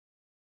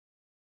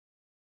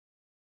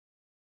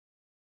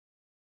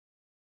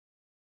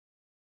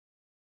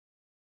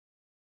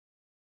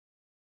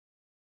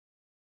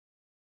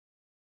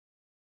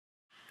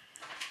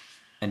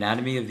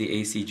Anatomy of the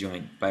AC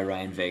Joint by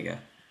Ryan Veiga.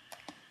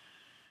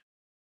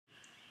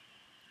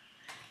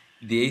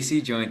 The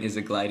AC joint is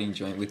a gliding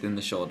joint within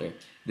the shoulder.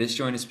 This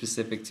joint is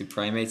specific to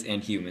primates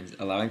and humans,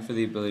 allowing for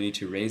the ability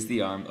to raise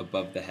the arm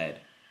above the head.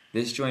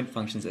 This joint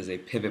functions as a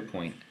pivot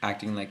point,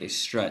 acting like a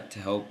strut to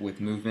help with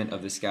movement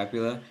of the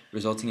scapula,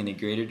 resulting in a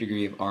greater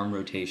degree of arm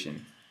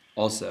rotation.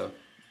 Also,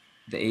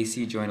 the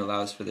AC joint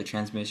allows for the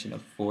transmission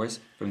of force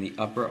from the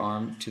upper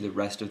arm to the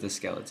rest of the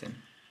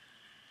skeleton.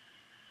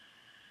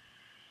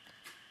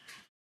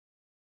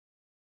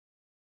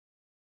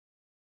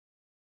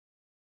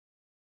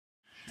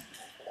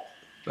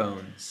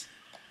 Bones.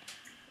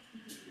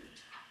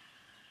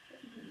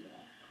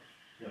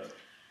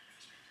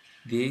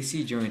 The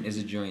AC joint is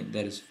a joint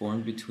that is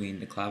formed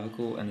between the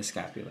clavicle and the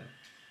scapula.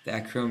 The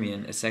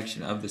acromion, a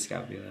section of the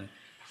scapula,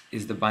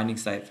 is the binding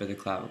site for the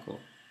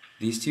clavicle.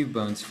 These two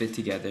bones fit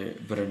together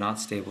but are not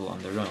stable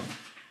on their own.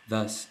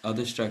 Thus,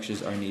 other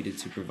structures are needed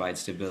to provide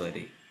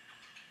stability.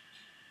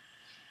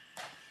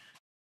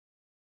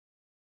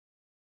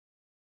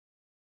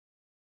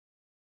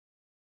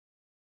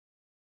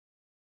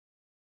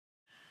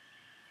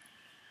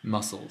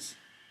 Muscles.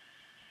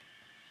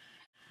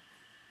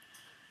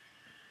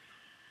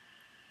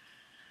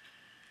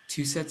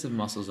 Two sets of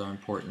muscles are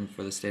important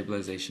for the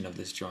stabilization of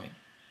this joint.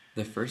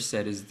 The first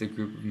set is the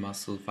group of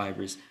muscle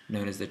fibers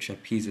known as the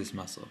trapezius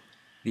muscle.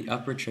 The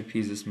upper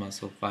trapezius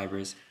muscle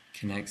fibers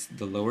connects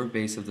the lower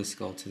base of the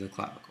skull to the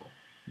clavicle.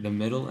 The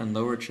middle and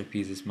lower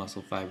trapezius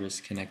muscle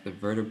fibers connect the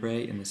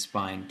vertebrae in the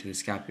spine to the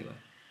scapula.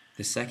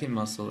 The second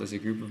muscle is a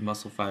group of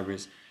muscle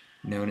fibers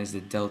known as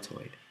the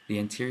deltoid. The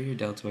anterior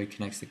deltoid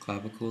connects the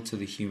clavicle to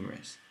the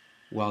humerus,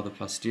 while the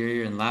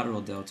posterior and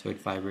lateral deltoid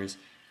fibers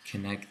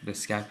connect the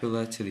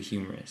scapula to the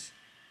humerus.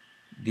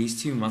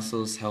 These two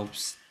muscles help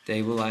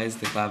stabilize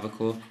the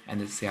clavicle and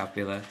the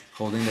scapula,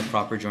 holding the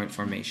proper joint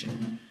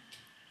formation.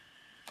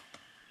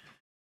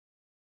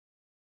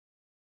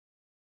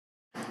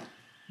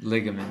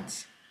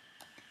 Ligaments.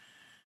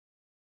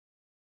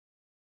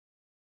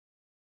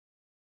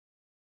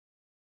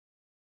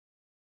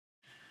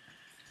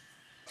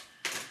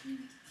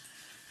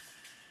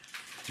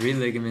 Three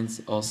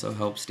ligaments also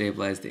help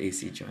stabilize the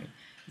AC joint: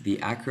 the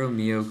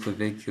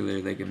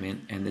acromioclavicular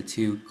ligament and the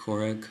two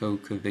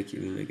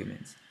coracoclavicular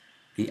ligaments.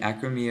 The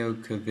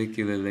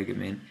acromioclavicular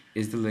ligament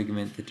is the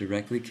ligament that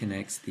directly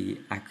connects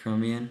the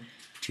acromion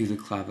to the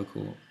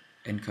clavicle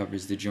and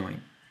covers the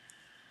joint.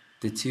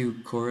 The two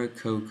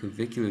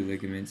coracoclavicular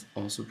ligaments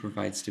also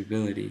provide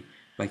stability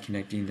by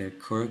connecting the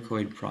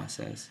coracoid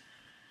process,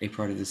 a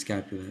part of the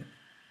scapula,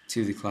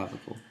 to the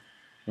clavicle,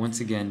 once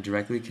again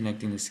directly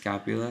connecting the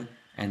scapula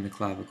and the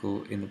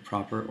clavicle in the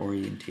proper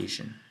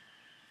orientation.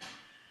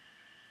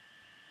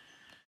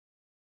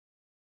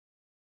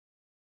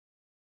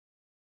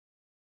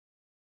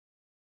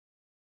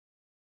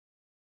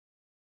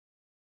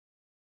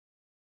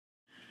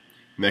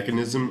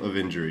 Mechanism of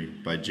Injury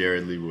by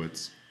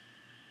Lebowitz.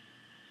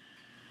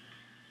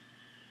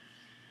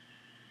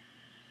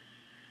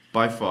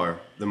 By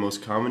far, the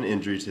most common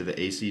injury to the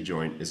AC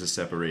joint is a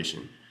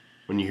separation.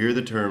 When you hear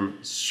the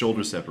term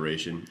shoulder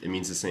separation, it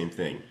means the same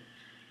thing.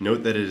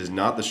 Note that it is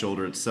not the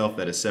shoulder itself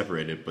that is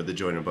separated, but the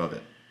joint above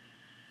it.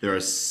 There are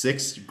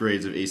 6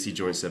 grades of AC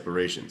joint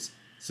separations.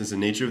 Since the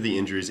nature of the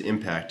injury's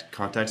impact,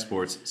 contact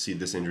sports see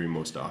this injury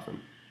most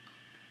often.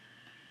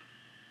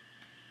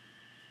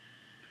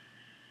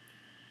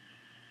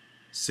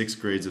 Six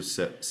grades of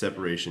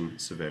separation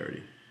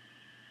severity.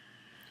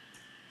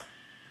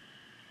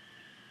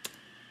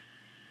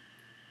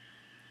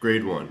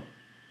 Grade 1.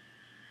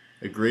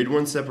 A grade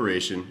 1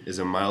 separation is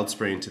a mild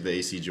sprain to the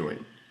AC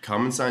joint.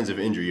 Common signs of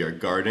injury are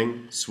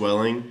guarding,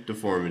 swelling,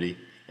 deformity,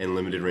 and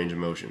limited range of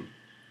motion.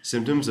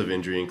 Symptoms of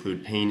injury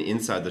include pain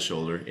inside the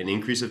shoulder, an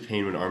increase of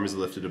pain when arm is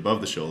lifted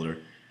above the shoulder,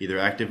 either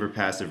active or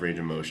passive range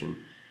of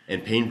motion,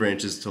 and pain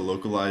branches to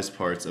localized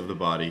parts of the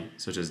body,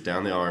 such as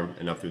down the arm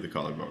and up through the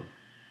collarbone.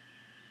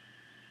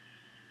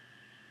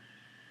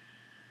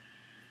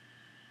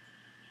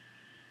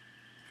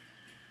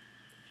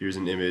 Here's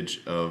an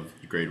image of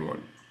grade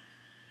 1.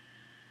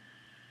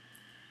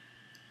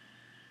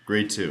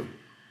 Grade 2.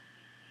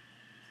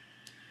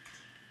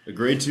 A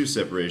grade 2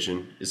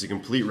 separation is a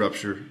complete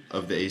rupture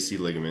of the AC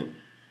ligament,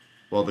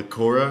 while the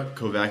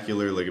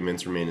coracovacular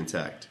ligaments remain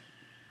intact.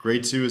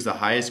 Grade 2 is the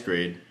highest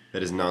grade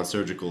that is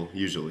non-surgical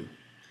usually.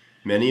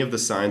 Many of the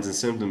signs and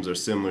symptoms are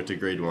similar to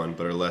grade 1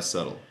 but are less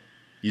subtle.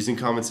 Using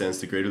common sense,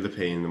 the greater the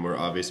pain, the more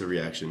obvious a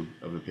reaction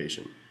of the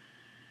patient.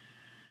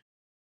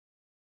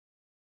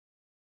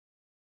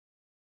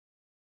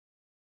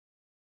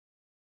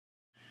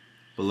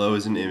 Below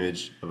is an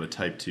image of a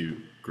type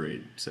 2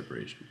 grade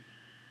separation.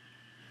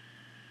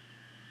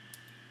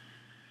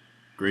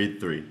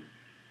 Grade 3.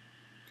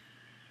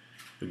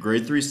 A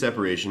grade 3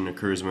 separation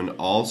occurs when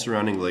all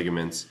surrounding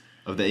ligaments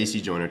of the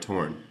AC joint are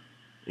torn,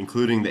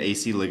 including the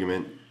AC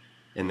ligament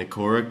and the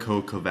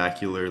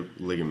coracovacular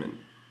ligament.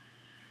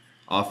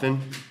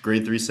 Often,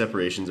 grade 3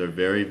 separations are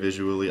very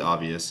visually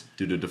obvious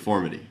due to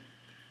deformity.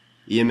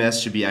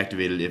 EMS should be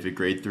activated if a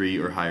grade 3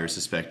 or higher is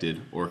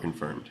suspected or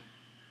confirmed.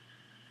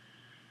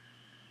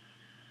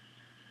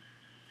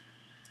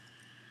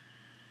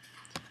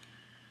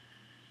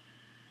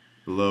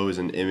 Below is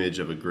an image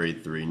of a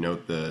grade 3.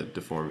 Note the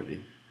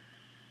deformity.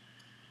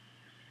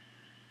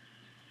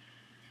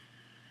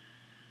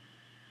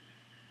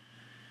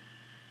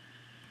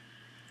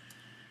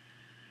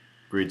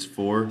 Grades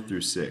 4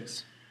 through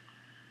 6.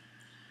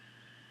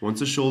 Once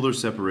a shoulder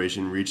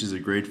separation reaches a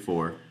grade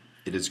 4,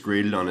 it is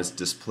graded on its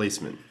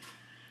displacement.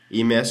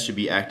 EMS should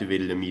be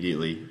activated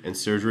immediately, and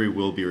surgery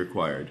will be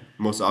required,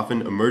 most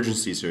often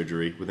emergency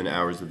surgery within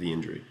hours of the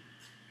injury.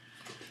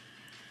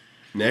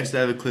 Next, I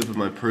have a clip of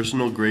my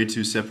personal grade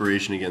 2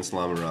 separation against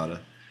La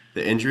Mirada.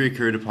 The injury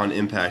occurred upon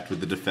impact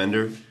with the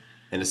defender,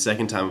 and a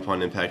second time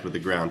upon impact with the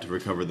ground to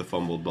recover the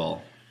fumbled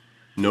ball.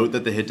 Note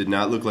that the hit did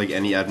not look like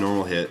any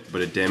abnormal hit,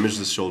 but it damaged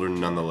the shoulder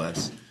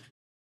nonetheless.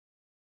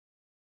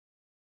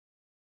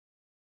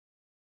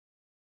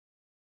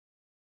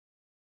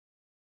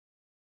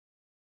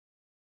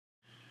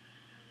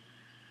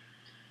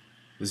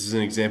 This is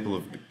an example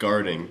of the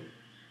guarding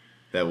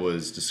that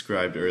was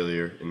described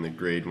earlier in the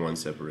grade 1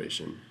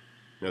 separation.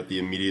 Note the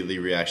immediately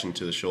reaction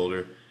to the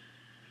shoulder,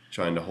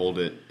 trying to hold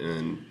it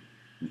and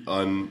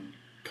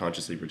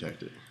unconsciously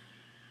protect it.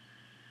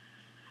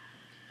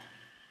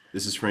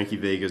 This is Frankie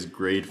Veiga's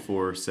grade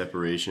 4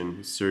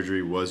 separation.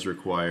 Surgery was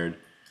required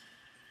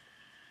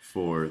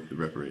for the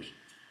reparation.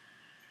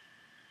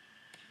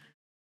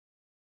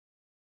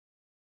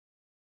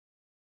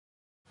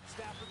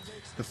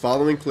 The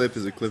following clip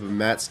is a clip of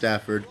Matt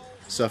Stafford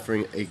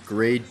suffering a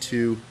grade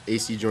 2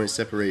 AC joint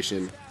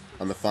separation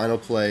on the final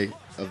play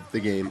of the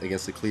game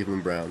against the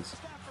Cleveland Browns.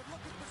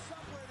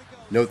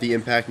 Note the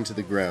impact into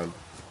the ground.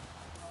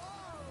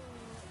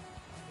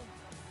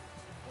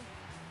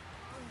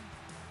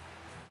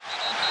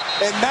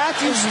 And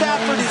Matthew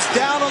Stafford is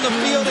down on the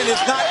field and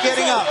is not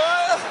getting up.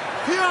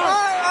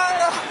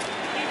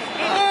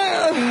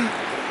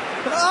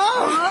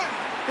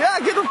 Yeah,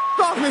 get the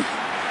off me.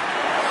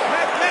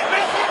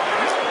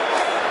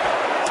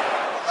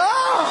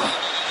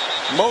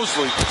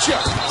 Mosley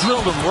just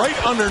drilled him right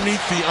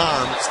underneath the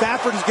arm.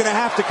 Stafford is going to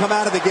have to come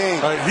out of the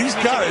game. He's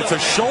got it. It's a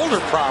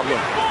shoulder problem.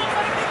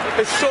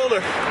 It's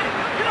shoulder.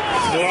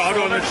 More out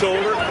on the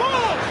shoulder.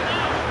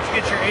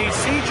 Get your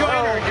AC joint.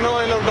 No,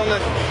 I ain't never done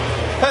that.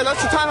 Hey,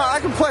 that's the timeout. I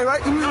can play,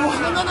 right? No.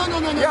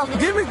 Yeah,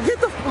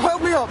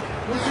 help me up.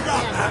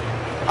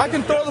 I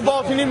can throw the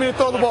ball if you need me to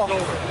throw the ball.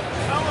 And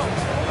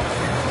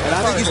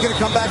I think he's going to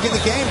come back in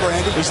the game,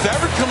 Brandon. Is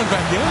Stafford coming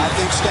back in? I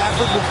think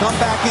Stafford will come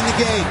back in the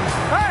game.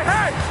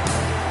 Hey!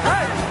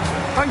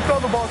 I can throw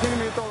the ball if you need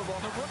me to throw the ball.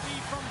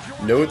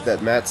 Note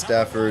that Matt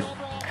Stafford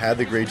had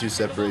the grade 2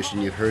 separation.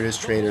 You heard his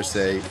trainer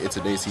say it's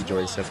an AC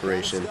joint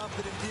separation,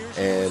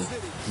 and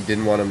he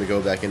didn't want him to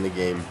go back in the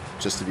game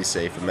just to be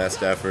safe. And Matt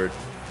Stafford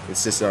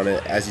insisted on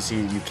it. As you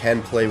see, you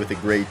can play with a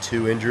grade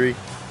 2 injury,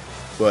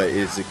 but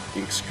it's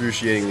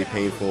excruciatingly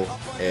painful,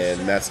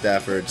 and Matt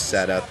Stafford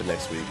sat out the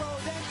next week.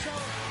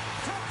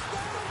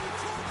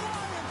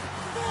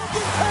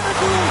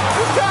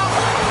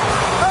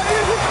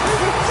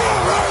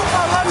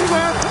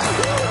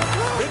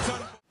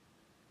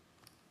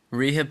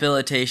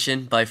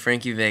 Rehabilitation by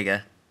Frankie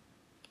Veiga.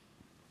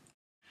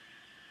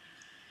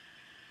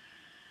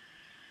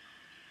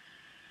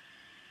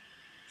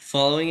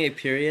 Following a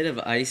period of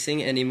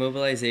icing and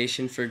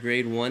immobilization for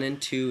grade 1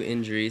 and 2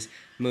 injuries,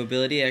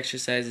 mobility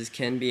exercises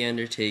can be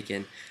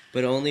undertaken,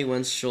 but only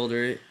once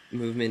shoulder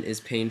movement is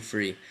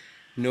pain-free,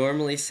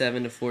 normally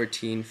 7 to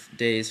 14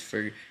 days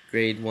for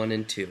grade 1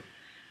 and 2.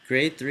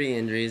 Grade 3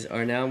 injuries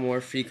are now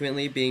more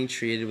frequently being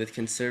treated with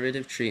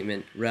conservative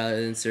treatment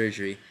rather than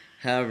surgery.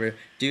 However,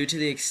 due to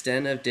the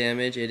extent of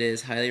damage, it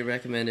is highly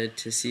recommended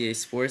to see a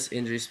sports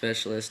injury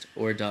specialist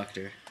or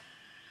doctor.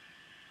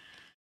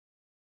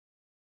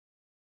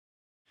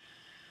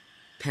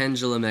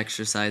 Pendulum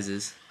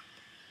exercises.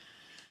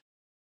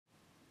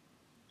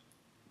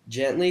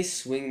 Gently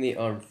swing the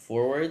arm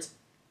forwards,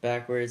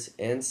 backwards,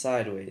 and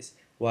sideways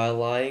while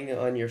lying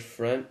on your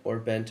front or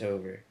bent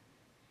over.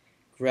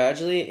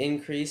 Gradually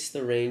increase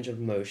the range of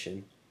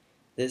motion.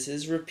 This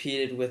is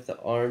repeated with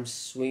the arms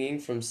swinging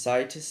from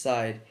side to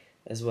side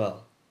as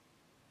well.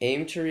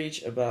 Aim to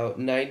reach about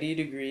 90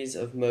 degrees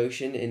of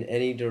motion in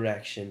any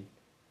direction.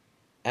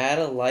 Add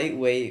a light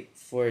weight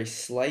for a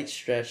slight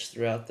stretch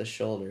throughout the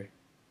shoulder.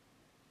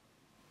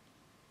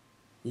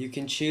 You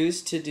can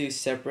choose to do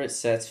separate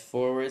sets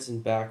forwards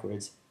and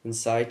backwards and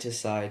side to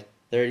side,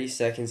 30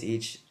 seconds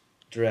each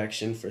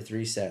direction for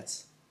 3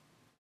 sets.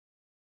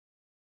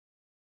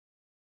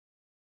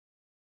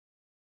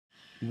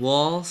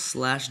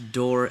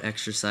 Wall/door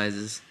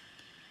exercises.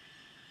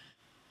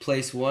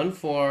 Place one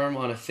forearm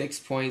on a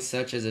fixed point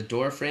such as a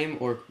door frame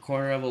or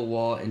corner of a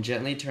wall and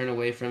gently turn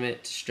away from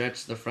it to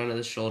stretch the front of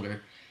the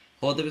shoulder.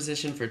 Hold the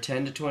position for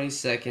 10 to 20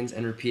 seconds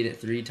and repeat it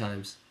 3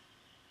 times.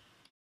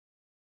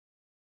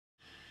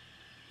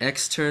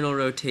 External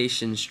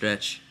rotation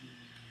stretch.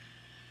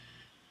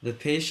 The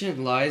patient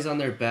lies on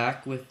their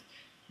back with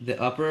the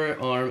upper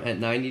arm at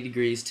 90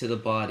 degrees to the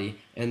body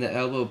and the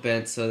elbow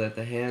bent so that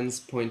the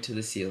hands point to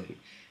the ceiling.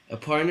 A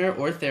partner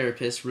or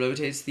therapist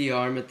rotates the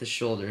arm at the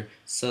shoulder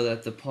so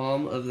that the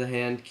palm of the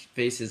hand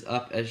faces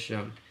up as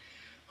shown.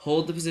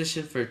 Hold the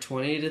position for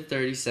 20 to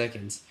 30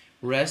 seconds.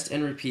 Rest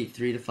and repeat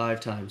 3 to 5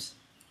 times.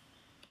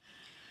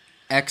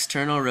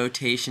 External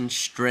rotation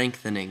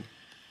strengthening.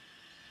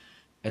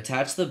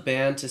 Attach the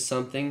band to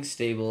something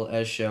stable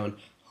as shown,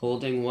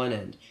 holding one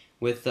end,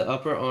 with the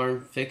upper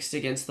arm fixed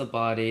against the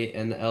body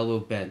and the elbow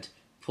bent.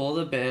 Pull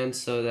the band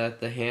so that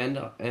the hand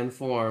and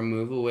forearm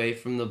move away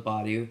from the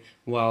body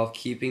while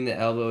keeping the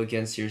elbow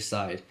against your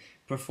side.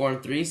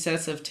 Perform 3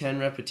 sets of 10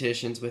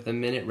 repetitions with a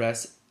minute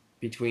rest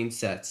between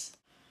sets.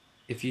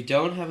 If you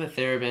don't have a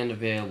TheraBand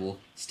available,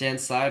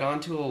 stand side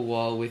onto a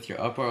wall with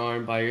your upper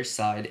arm by your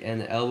side and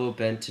the elbow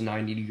bent to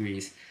 90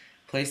 degrees.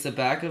 Place the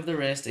back of the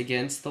wrist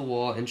against the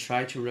wall and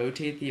try to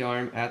rotate the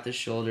arm at the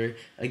shoulder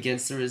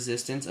against the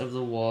resistance of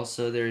the wall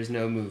so there is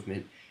no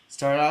movement.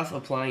 Start off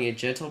applying a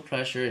gentle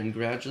pressure and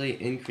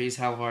gradually increase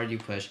how hard you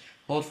push.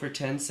 Hold for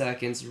 10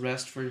 seconds,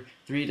 rest for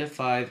 3 to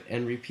 5,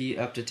 and repeat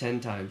up to 10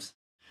 times.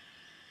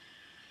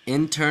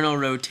 Internal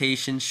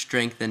rotation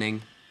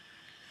strengthening.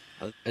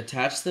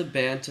 Attach the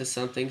band to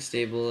something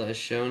stable as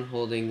shown,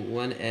 holding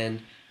one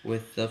end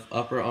with the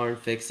upper arm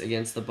fixed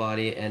against the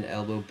body and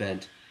elbow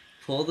bent.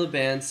 Pull the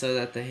band so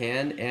that the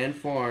hand and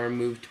forearm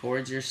move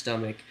towards your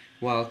stomach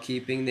while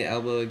keeping the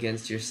elbow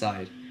against your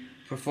side.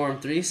 Perform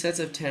 3 sets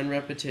of 10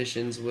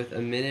 repetitions with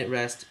a minute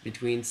rest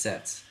between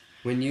sets.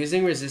 When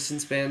using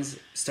resistance bands,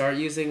 start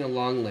using a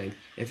long length.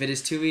 If it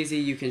is too easy,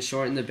 you can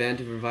shorten the band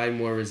to provide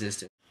more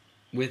resistance.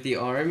 With the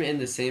arm in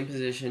the same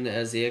position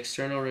as the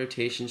external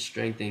rotation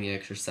strengthening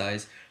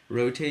exercise,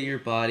 rotate your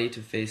body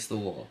to face the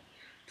wall.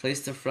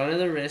 Place the front of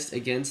the wrist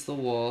against the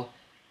wall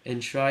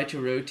and try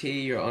to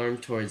rotate your arm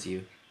towards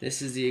you.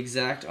 This is the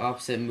exact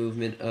opposite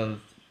movement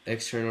of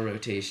external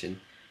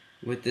rotation.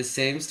 With the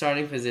same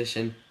starting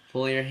position,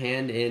 pull your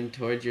hand in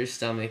towards your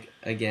stomach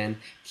again,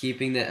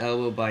 keeping the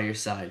elbow by your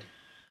side.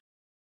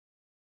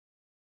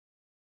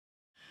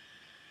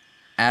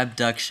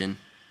 Abduction.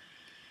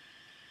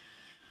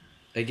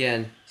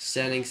 Again,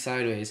 standing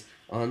sideways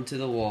onto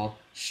the wall,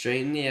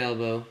 straighten the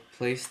elbow,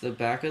 place the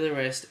back of the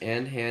wrist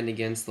and hand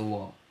against the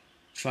wall.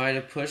 Try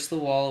to push the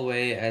wall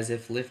away as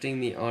if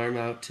lifting the arm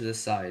out to the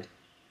side.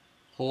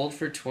 Hold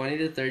for 20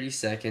 to 30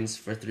 seconds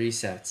for 3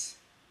 sets.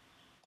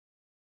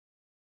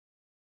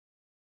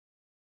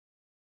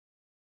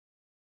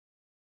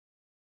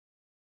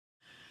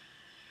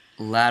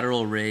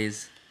 Lateral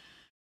raise.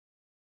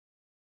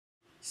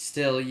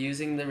 Still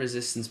using the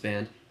resistance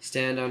band,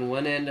 stand on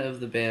one end of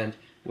the band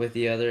with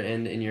the other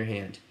end in your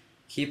hand.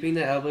 Keeping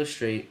the elbow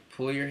straight,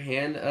 pull your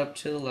hand up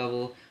to the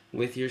level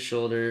with your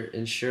shoulder,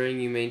 ensuring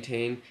you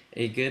maintain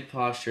a good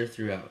posture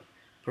throughout.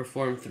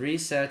 Perform 3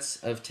 sets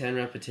of 10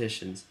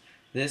 repetitions.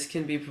 This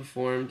can be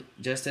performed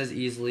just as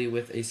easily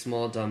with a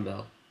small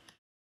dumbbell.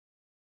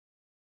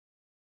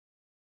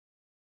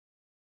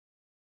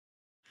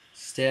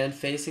 Stand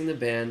facing the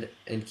band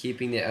and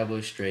keeping the elbow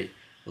straight.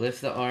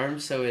 Lift the arm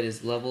so it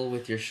is level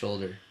with your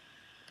shoulder.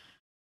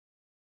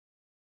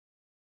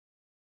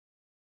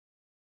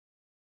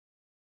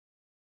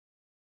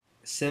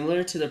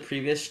 Similar to the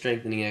previous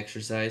strengthening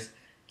exercise,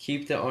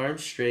 keep the arm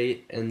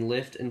straight and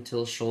lift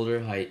until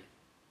shoulder height.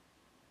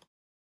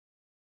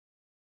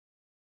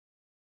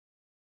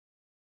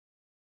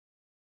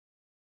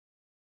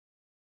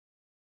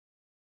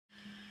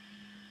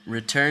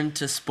 Return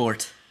to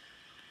sport.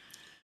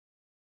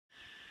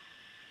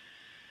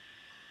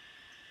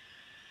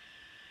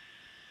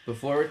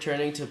 Before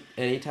returning to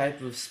any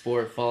type of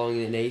sport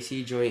following an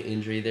AC joint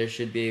injury, there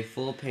should be a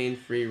full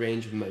pain-free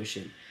range of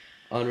motion.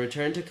 On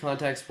return to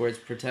contact sports,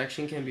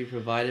 protection can be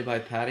provided by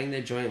padding the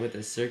joint with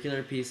a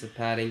circular piece of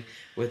padding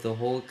with a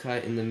hole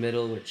cut in the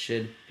middle which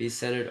should be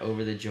centered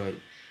over the joint.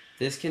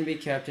 This can be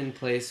kept in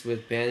place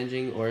with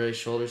bandaging or a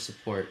shoulder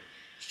support.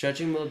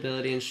 Stretching,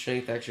 mobility, and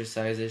strength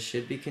exercises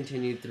should be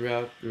continued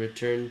throughout the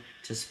return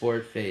to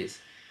sport phase.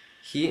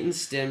 Heat and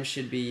stim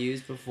should be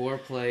used before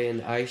play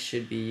and ice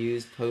should be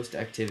used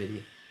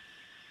post-activity.